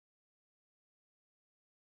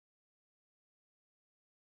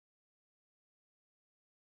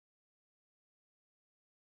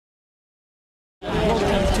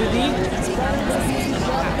welcome to the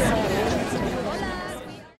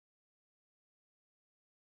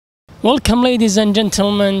Welcome, ladies and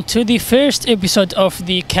gentlemen, to the first episode of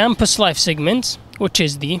the Campus Life segment, which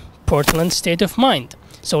is the Portland State of Mind.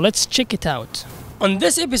 So let's check it out. On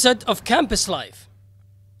this episode of Campus Life,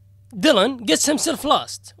 Dylan gets himself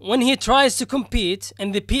lost when he tries to compete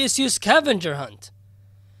in the PSU scavenger hunt.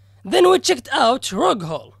 Then we checked out Rogue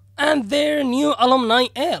Hall and their new alumni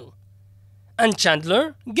ale. And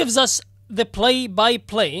Chandler gives us the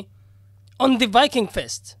play-by-play on the Viking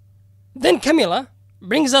Fest. Then Camila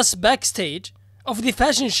brings us backstage of the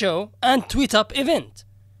fashion show and tweet up event.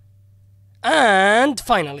 And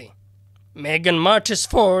finally, Megan marches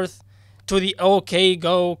forth to the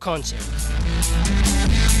OKGo concert.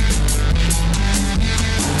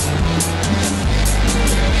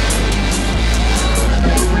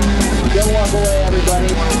 Don't walk away, everybody.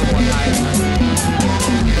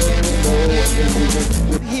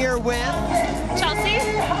 Here with Chelsea.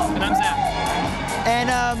 And I'm Zach. And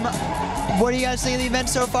what do you guys think of the event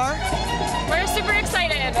so far? We're super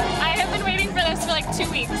excited. I have been waiting for this for like 2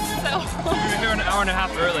 weeks, so. We're here an hour and a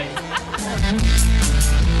half early.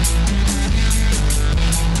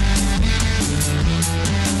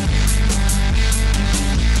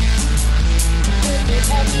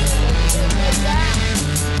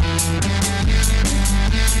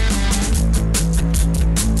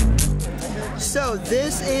 So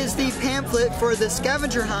this is the pamphlet for the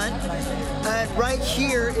scavenger hunt. Right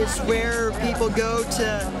here is where people go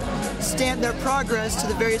to stamp their progress to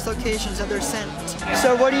the various locations that they're sent.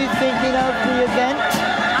 So what are you thinking of the event?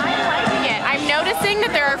 I'm liking it. I'm noticing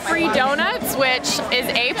that there are free donuts, which is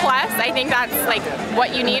A+. I think that's like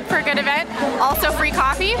what you need for a good event. Also free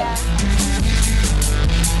coffee.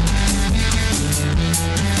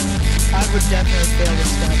 I would definitely fail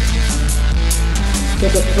this scavenger hunt. So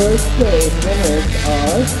the first place winners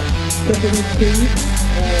are Tiffany T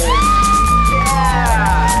and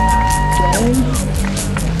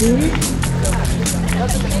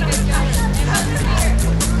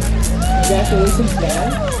Congratulations, man.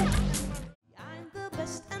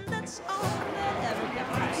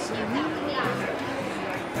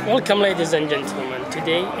 Welcome, ladies and gentlemen.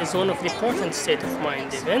 Today is one of the Portland State of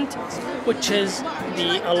Mind event, which is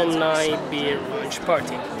the alumni beer lunch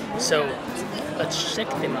party. So let's check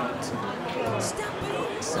them out.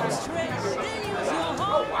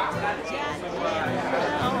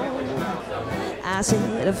 I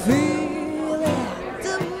said I feel it.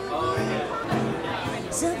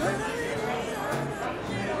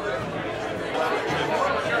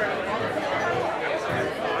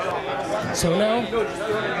 So now,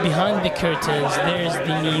 behind the curtains, there's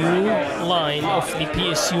the new line of the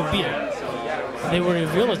PSU beer. They will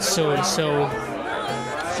reveal it soon, so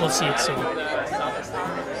we'll see it soon.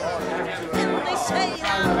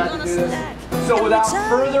 So without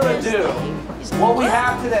further ado, what we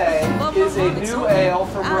have today is a new ale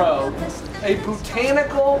from Rogue, a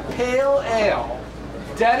botanical pale ale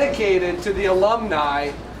dedicated to the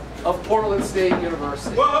alumni of Portland State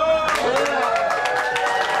University.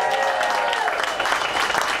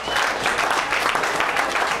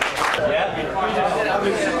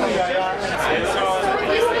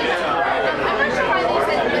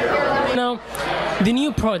 Now, the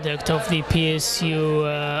new product of the PSU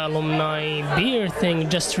alumni beer thing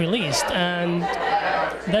just released, and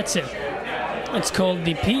that's it. It's called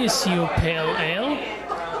the PSU Pale Ale,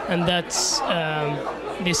 and that's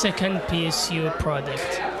the second PSU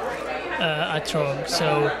product at Rogue,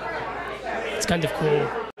 so it's kind of cool.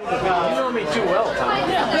 You know me too well, Tom.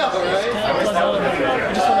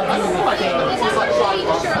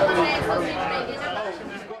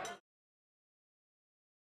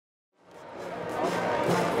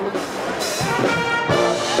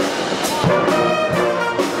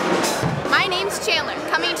 My name's Chandler,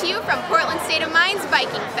 coming to you from Portland State of Mind's Viking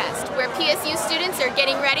Fest, where PSU students are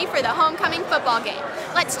getting ready for the homecoming football game.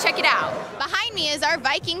 Let's check it out. Behind me is our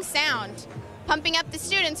Viking sound, pumping up the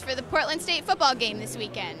students for the Portland State football game this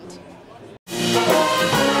weekend.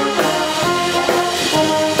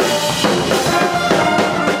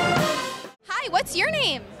 Hi, what's your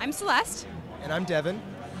name? I'm Celeste. And I'm Devin.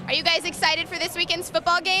 Are you guys excited for this weekend's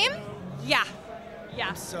football game? Yeah. Yeah.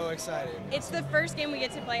 I'm so excited. It's the first game we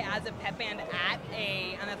get to play as a pep band at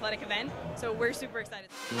an athletic event, so we're super excited.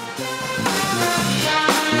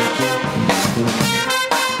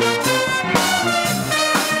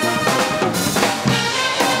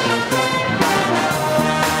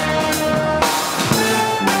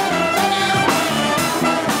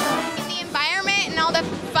 The environment and all the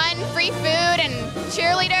fun, free food and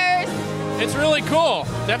cheerleaders. It's really cool.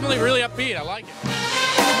 Definitely really upbeat. I like it.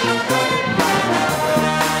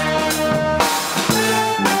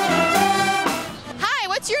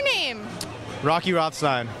 name? Rocky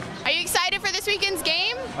Rothstein. Are you excited for this weekend's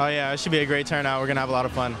game? Oh yeah, it should be a great turnout. We're gonna have a lot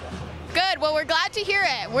of fun. Good, well we're glad to hear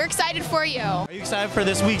it. We're excited for you. Are you excited for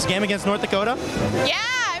this week's game against North Dakota? Yeah,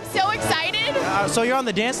 I'm so excited. So you're on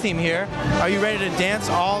the dance team here. Are you ready to dance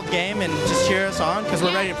all game and just cheer us on? Because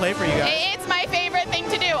we're ready to play for you guys. It's my favorite thing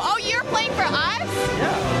to do. Oh, you're playing for us?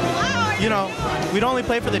 Yeah. Wow. You know, we don't only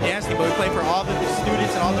play for the dance team, but we play for all the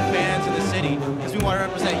students and all the fans in the city. Because we want to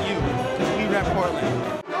represent you. Because we rep Portland.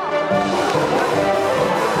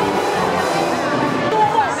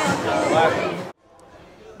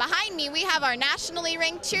 Behind me, we have our nationally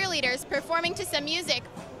ranked cheerleaders performing to some music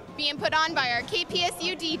being put on by our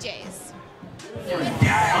KPSU DJs.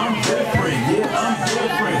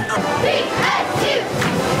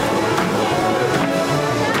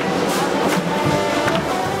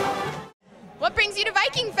 What brings you to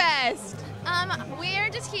Viking Fest? We're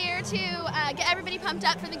just here to get everybody pumped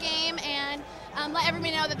up for the game and let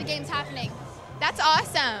everybody know that the game's happening. That's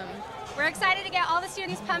awesome. We're excited to get all the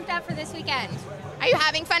students pumped up for this weekend. Are you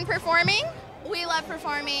having fun performing? We love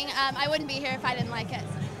performing. I wouldn't be here if I didn't like it.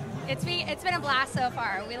 It's been a blast so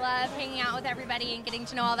far. We love hanging out with everybody and getting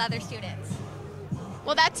to know all the other students.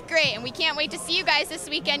 Well, that's great, and we can't wait to see you guys this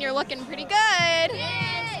weekend. You're looking pretty good.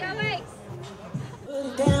 Yay! Go Vikes!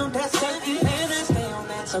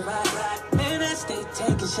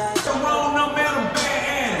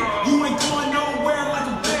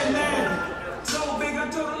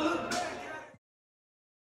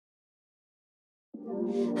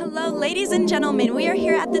 Hello, ladies and gentlemen. We are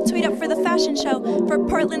here at the Tweet Up for the Fashion Show for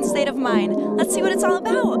Portland State of Mind. Let's see what it's all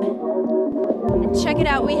about. Check it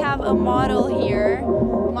out. We have a model here,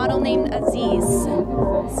 a model named Aziz.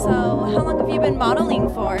 So, how long have you been modeling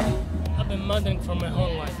for? I've been modeling for my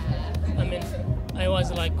whole life. I mean, I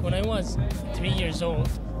was like, when I was 3 years old,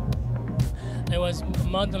 I was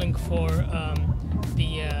modeling for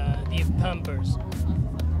the Pampers.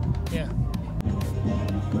 Yeah.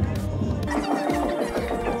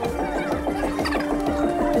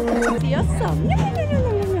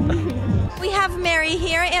 We have Mary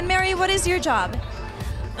here, and Mary, what is your job?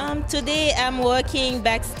 Today I'm working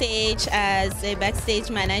backstage as a backstage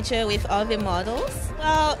manager with all the models.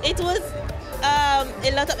 Well, it was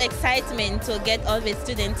a lot of excitement to get all the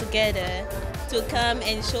students together to come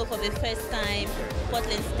and show for the first time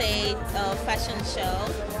Portland State fashion show.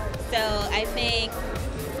 So I think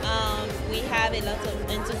we have a lot of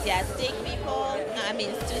enthusiastic people,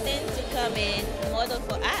 students to come and model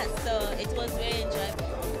for us. So it was very enjoyable.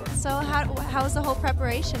 So how was the whole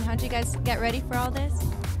preparation? How did you guys get ready for all this?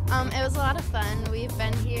 It was a lot of fun. We've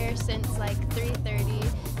been here since like 3:30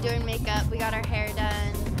 doing makeup. We got our hair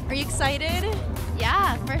done. Are you excited?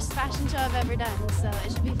 Yeah, first fashion show I've ever done, so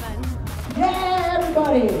it should be fun. Yeah,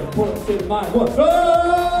 everybody! Portland State of Mind, what's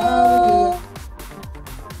up?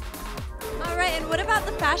 All right, and what about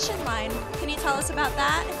the fashion line? Can you tell us about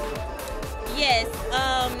that? Yes,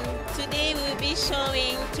 today we will be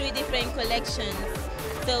showing 3 different collections.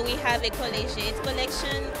 So we have a collegiate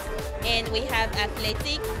collection, and we have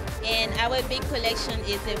athletic, and our big collection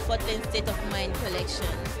is a Portland State of Mind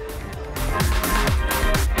collection.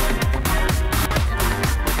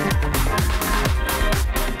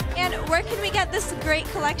 And where can we get this great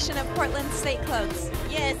collection of Portland State clothes?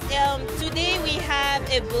 Yes, today we have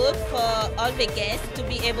a booth for all the guests to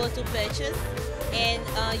be able to purchase, and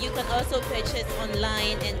you can also purchase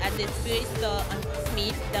online and at the Spirit store on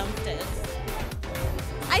Smith downstairs.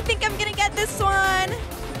 I think I'm gonna get this one.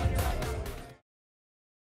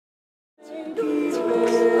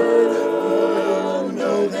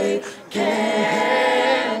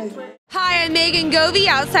 Hi, I'm Megan Govey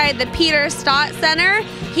outside the Peter Stott Center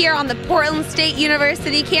here on the Portland State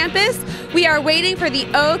University campus. We are waiting for the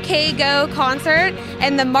OKGo concert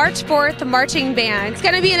and the March 4th marching band. It's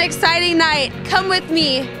gonna be an exciting night. Come with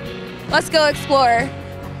me. Let's go explore.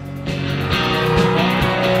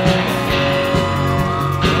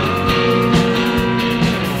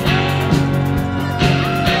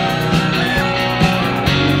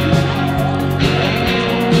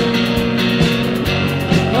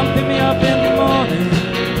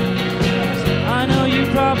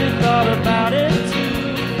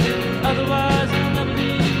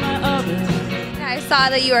 I saw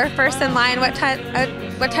that you were first in line. What time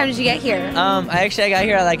did you get here? I got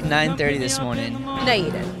here at like 9:30 this morning. No,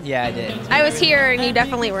 you didn't. Yeah, I did. I was here and you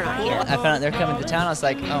definitely were not here. I found out they're coming to town. I was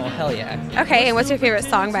like, oh, hell yeah. Okay, and what's your favorite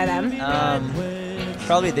song by them?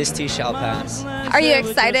 Probably This Too Shall Pass. Are you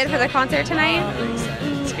excited for the concert tonight? I'm really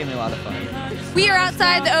excited. It's gonna be a lot of fun. We are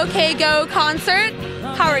outside the OKGo concert.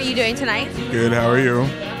 How are you doing tonight? Good, how are you?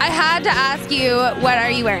 I had to ask you, what are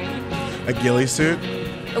you wearing? A ghillie suit.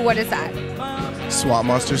 What is that? SWAT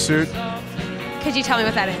monster suit. Could you tell me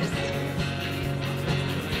what that is?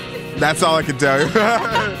 That's all I can tell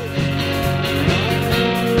you.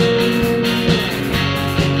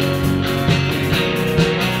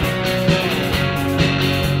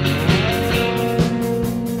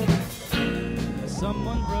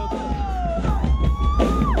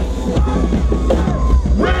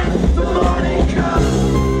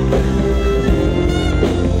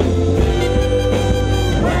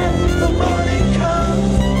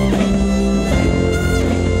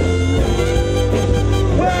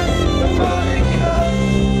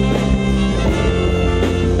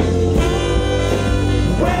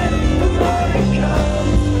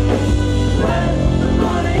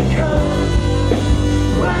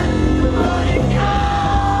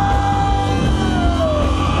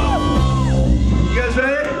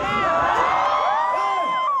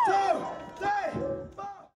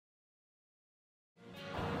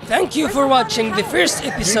 Thank you for watching the first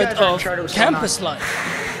episode of Campus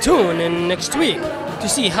Life. Tune in next week to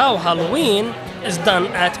see how Halloween is done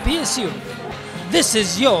at PSU. This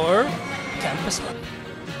is your Campus Life.